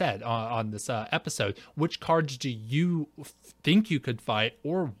what we said on this episode. Which cards do you think you could fight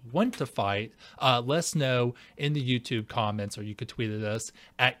or want to fight? Let us know in the YouTube comments, or you could tweet at us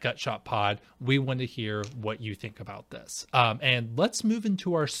at GutshotPod. We want to hear what you think about this. And let's move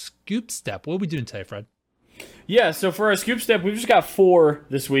into our scoop step. What are we doing today, Fred? Yeah, so for our Scoop Step, we've just got 4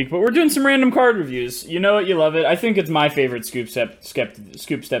 this week, but we're doing some random card reviews. You know it, you love it. I think it's my favorite Scoop Step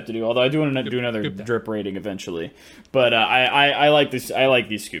to do, although I do want to do another drip rating eventually. But I like this. I like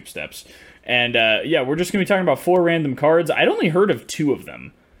these Scoop Steps. And yeah, we're just going to be talking about 4 random cards. I'd only heard of 2 of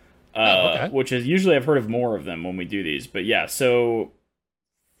them, okay. which is usually I've heard of more of them when we do these. But yeah, so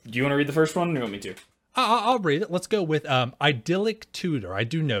do you want to read the first one or do you want me to? I'll read it. Let's go with Idyllic Tutor. I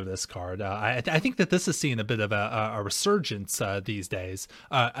do know this card. I think that this is seeing a bit of a resurgence these days.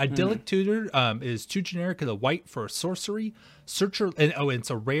 Idyllic Tutor is 2 generic and a white for sorcery. Searcher, and it's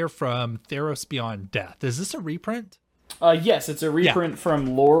a rare from Theros Beyond Death. Is this a reprint? Yes, it's a reprint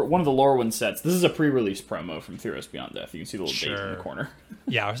from one of the Lorwyn sets. This is a pre-release promo from Theros Beyond Death. You can see the little date in the corner.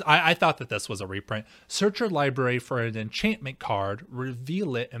 Yeah, I thought that this was a reprint. Search your library for an enchantment card,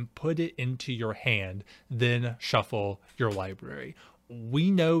 reveal it, and put it into your hand. Then shuffle your library.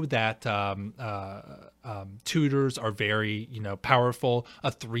 We know that tutors are very, powerful.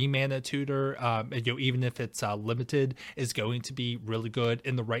 A 3-mana tutor, even if it's limited, is going to be really good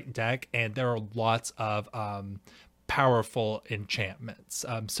in the right deck. And there are lots of powerful enchantments.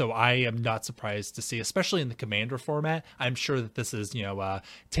 So I am not surprised to see, especially in the commander format, I'm sure that this is,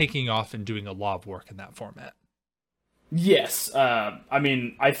 taking off and doing a lot of work in that format. Yes. I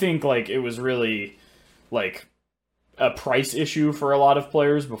mean, I think it was really a price issue for a lot of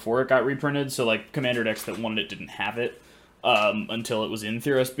players before it got reprinted. So commander decks that wanted it didn't have it until it was in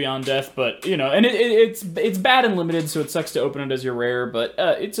Theros Beyond Death. But and it's bad and limited, so it sucks to open it as your rare. But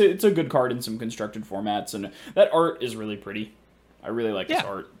it's a good card in some constructed formats, and that art is really pretty. I really like this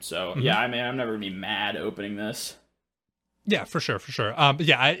art. So yeah, I mean, I'm never gonna be mad opening this. Yeah, for sure.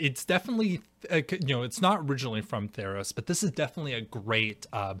 It's definitely, it's not originally from Theros, but this is definitely a great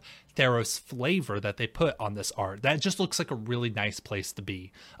Theros flavor that they put on this art. That just looks like a really nice place to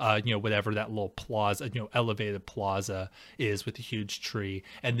be. Whatever that little plaza, elevated plaza is with a huge tree,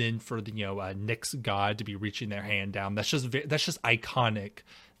 and then for the Nyx god to be reaching their hand down. That's just iconic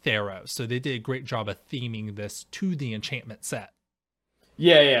Theros. So they did a great job of theming this to the enchantment set.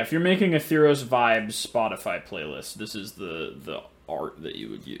 Yeah. If you're making a Theros Vibes Spotify playlist, this is the art that you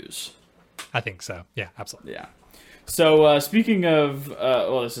would use. I think so. Yeah, absolutely. Yeah. So speaking of,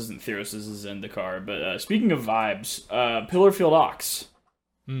 this isn't Theros, this is Zendikar. But speaking of vibes, Pillarfield Ox.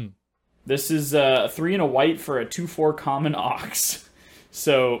 This is 3 and a white for a 2/4 common Ox.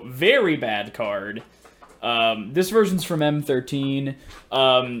 So very bad card. This version's from M13.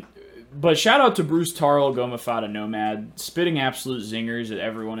 But shout out to Bruce Tarl, Gomafada Nomad, spitting absolute zingers at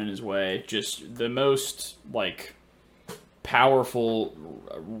everyone in his way. Just the most, powerful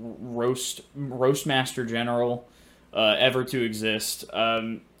roast master general ever to exist.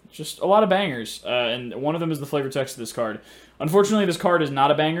 Just a lot of bangers. And one of them is the flavor text of this card. Unfortunately, this card is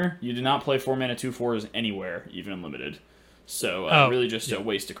not a banger. You do not play 4-mana 2/4s anywhere, even unlimited. So really just a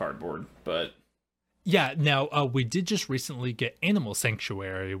waste of cardboard. But yeah, now we did just recently get Animal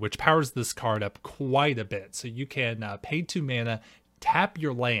Sanctuary, which powers this card up quite a bit. So you can pay 2 mana, tap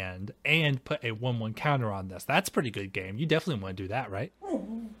your land, and put a 1/1 counter on this. That's a pretty good game. You definitely want to do that, right?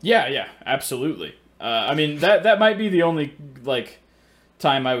 Yeah, absolutely. I mean, that might be the only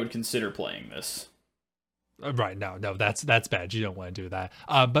time I would consider playing this. Right, no, that's bad. You don't want to do that.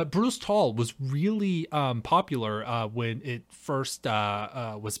 But Bruce Tall was really popular when it first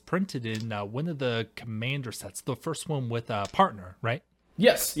was printed in one of the commander sets, the first one with a partner, right?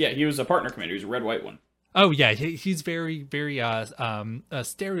 Yes, yeah, he was a partner commander. He was a red-white one. Oh yeah, he's very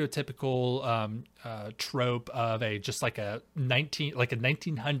stereotypical trope of a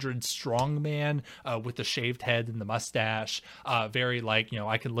 1900 strong man with the shaved head and the mustache. Very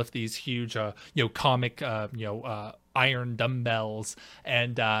I can lift these huge comic iron dumbbells,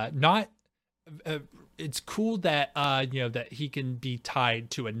 and not. It's cool that that he can be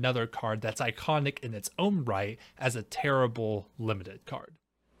tied to another card that's iconic in its own right as a terrible limited card.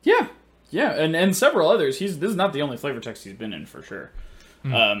 Yeah, and several others. This is not the only flavor text he's been in for sure.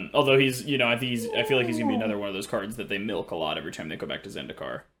 Although he's, I feel like he's gonna be another one of those cards that they milk a lot every time they go back to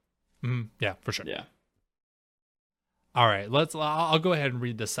Zendikar. Yeah, for sure. Yeah. All right, I'll go ahead and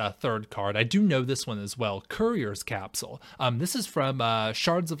read this third card. I do know this one as well. Courier's Capsule. This is from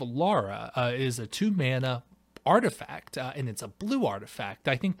Shards of Alara. It is a 2-mana artifact, and it's a blue artifact.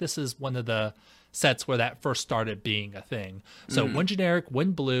 I think this is one of the sets where that first started being a thing. So 1 generic,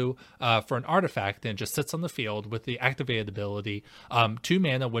 1 blue for an artifact, and just sits on the field with the activated ability. 2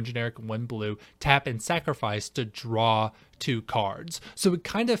 mana, 1 generic, 1 blue, tap and sacrifice to draw 2 cards. So it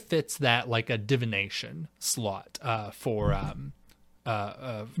kind of fits that a divination slot for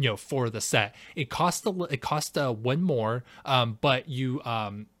for the set. It costs 1 more, but you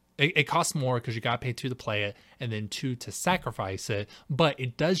It costs more because you got to pay 2 to play it and then 2 to sacrifice it, but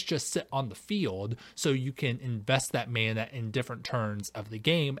it does just sit on the field, so you can invest that mana in different turns of the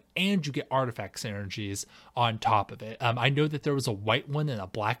game, and you get artifact synergies on top of it. I know that there was a white one and a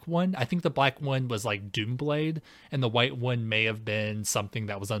black one. I think the black one was like Doomblade, and the white one may have been something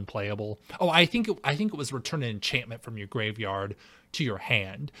that was unplayable. Oh, I think it was return an enchantment from your graveyard to your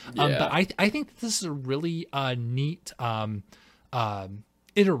hand. But I think this is a really neat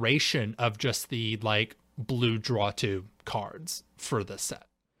iteration of just the like blue draw 2 cards for this set.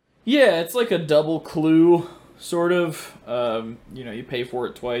 Yeah, it's like a double clue sort of. You pay for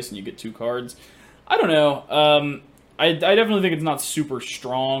it twice and you get 2 cards. I don't know. I definitely think it's not super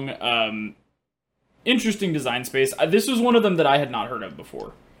strong. Interesting design space. This was one of them that I had not heard of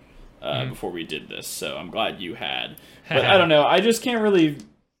before. Before we did this, so I'm glad you had. But I don't know. I just can't really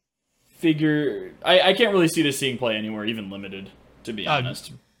figure. I can't really see this seeing play anywhere, even limited. To be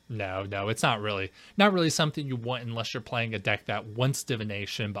honest, no, it's not really something you want unless you're playing a deck that wants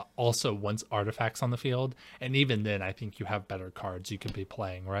divination but also wants artifacts on the field. And even then, I think you have better cards you could be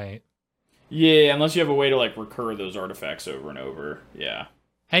playing, right? Yeah, unless you have a way to like recur those artifacts over and over. Yeah.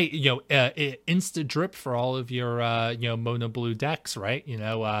 Hey, insta drip for all of your mono blue decks, right?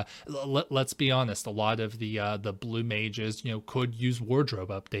 Let's be honest, a lot of the blue mages could use wardrobe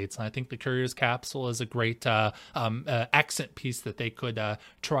updates, and I think the Courier's Capsule is a great accent piece that they could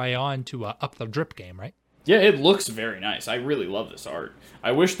try on to up the drip game, right? Yeah, it looks very nice. I really love this art.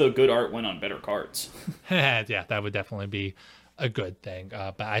 I wish the good art went on better cards. Yeah, that would definitely be a good thing.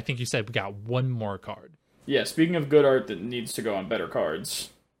 But I think you said we got one more card. Yeah, speaking of good art that needs to go on better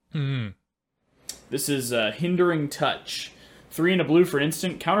cards. This is Hindering Touch. 3 and a blue for an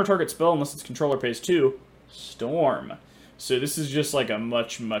instant. Counter target spell unless its controller pays 2. Storm. So this is just like a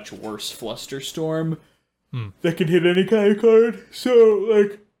much, much worse Flusterstorm that can hit any kind of card. So,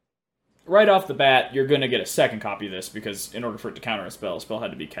 like, right off the bat, you're going to get a second copy of this because in order for it to counter a spell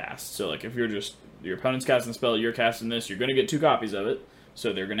had to be cast. So, like, if you're just, your opponent's casting a spell, you're casting this, you're going to get 2 copies of it.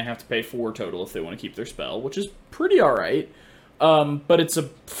 So they're going to have to pay 4 total if they want to keep their spell, which is pretty alright. But it's a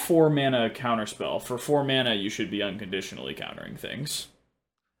 4 mana counter spell. For 4 mana, you should be unconditionally countering things.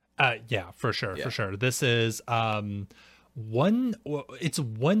 Yeah, for sure. This is it's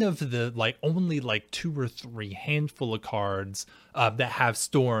one of the like only like 2 or 3 handful of cards that have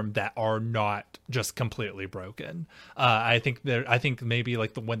Storm that are not just completely broken. I think maybe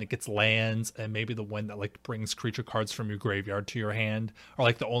like the one that gets lands and maybe the one that like brings creature cards from your graveyard to your hand are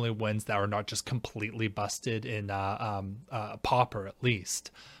like the only ones that are not just completely busted in Pauper at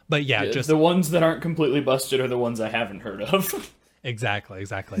least. But yeah, just the ones that aren't completely busted are the ones I haven't heard of. Exactly.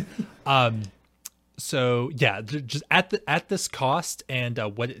 So yeah, just at this cost and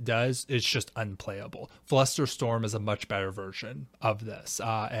what it does is just unplayable. Flusterstorm is a much better version of this,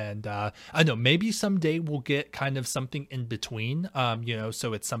 and I know maybe someday we'll get kind of something in between.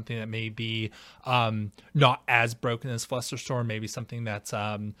 So it's something that may be not as broken as Flusterstorm, maybe something that's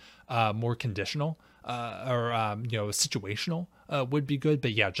more conditional or situational. Would be good,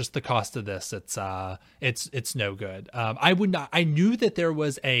 but yeah, just the cost of this, it's no good. I knew that there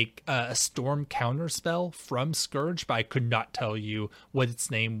was a Storm counter spell from Scourge, but I could not tell you what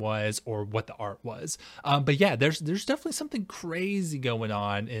its name was or what the art was. But yeah, there's definitely something crazy going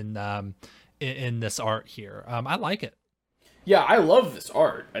on in this art here. I like it. Yeah, I love this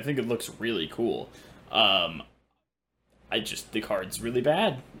art. I think it looks really cool. The card's really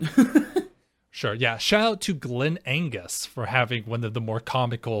bad. Sure, yeah. Shout out to Glenn Angus for having one of the more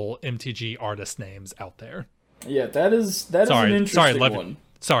comical MTG artist names out there. Yeah, that is an interesting one.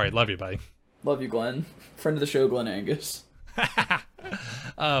 Love you, buddy. Love you, Glenn. Friend of the show, Glenn Angus.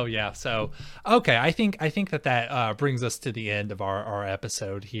 Oh yeah. So okay, I think that brings us to the end of our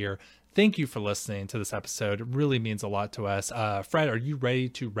episode here. Thank you for listening to this episode. It really means a lot to us. Fred, are you ready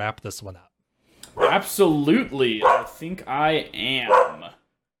to wrap this one up? Absolutely. I think I am.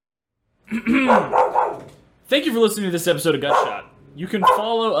 Thank you for listening to this episode of Gutshot. You can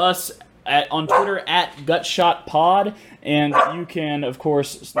follow us on Twitter at GutshotPod, and you can, of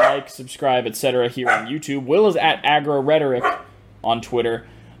course, like, subscribe, etc. here on YouTube. Will is at AgroRhetoric on Twitter.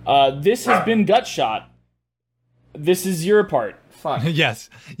 This has been Gutshot. This is your part. Fuck. Yes.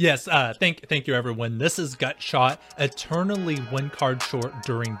 Thank you, everyone. This is Gutshot, eternally 1 card short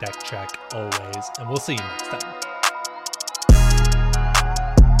during deck check, always, and we'll see you next time.